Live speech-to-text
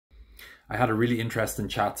I had a really interesting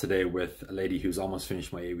chat today with a lady who's almost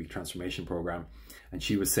finished my 8-week transformation program. And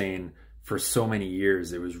she was saying for so many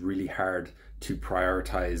years, it was really hard to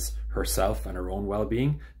prioritize herself and her own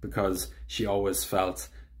well-being because she always felt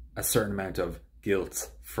a certain amount of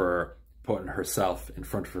guilt for putting herself in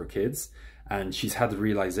front of her kids. And she's had the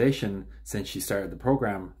realization since she started the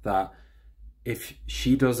program that if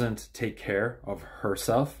she doesn't take care of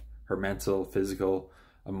herself, her mental, physical,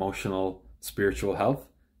 emotional, spiritual health,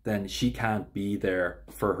 then she can't be there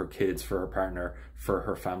for her kids, for her partner, for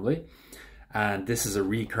her family. And this is a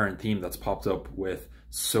recurrent theme that's popped up with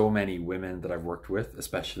so many women that I've worked with,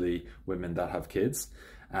 especially women that have kids.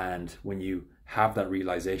 And when you have that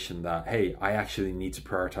realization that, hey, I actually need to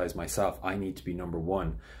prioritize myself, I need to be number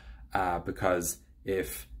one, because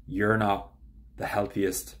if you're not the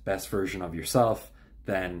healthiest, best version of yourself,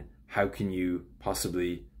 then how can you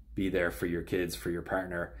possibly be there for your kids, for your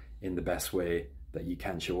partner in the best way that you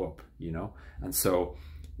can show up, you know? And so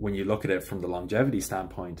when you look at it from the longevity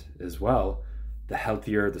standpoint as well, the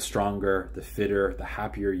healthier, the stronger, the fitter, the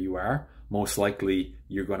happier you are, most likely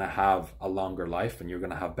you're going to have a longer life and you're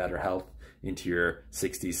going to have better health into your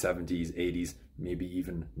 60s, 70s, 80s, maybe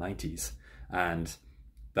even 90s. And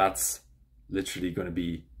that's literally going to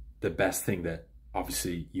be the best thing that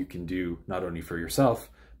obviously you can do, not only for yourself,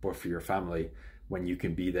 but for your family, when you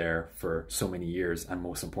can be there for so many years and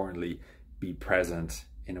most importantly, be present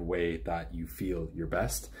in a way that you feel your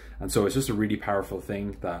best. And so it's just a really powerful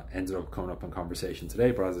thing that ended up coming up in conversation today.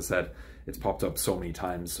 But as I said, it's popped up so many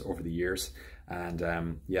times over the years.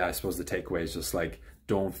 And yeah, I suppose the takeaway is just like,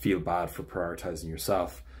 don't feel bad for prioritizing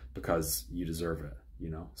yourself because you deserve it, you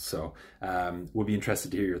know? So we'll be interested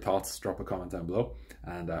to hear your thoughts. Drop a comment down below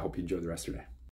and I hope you enjoy the rest of your day.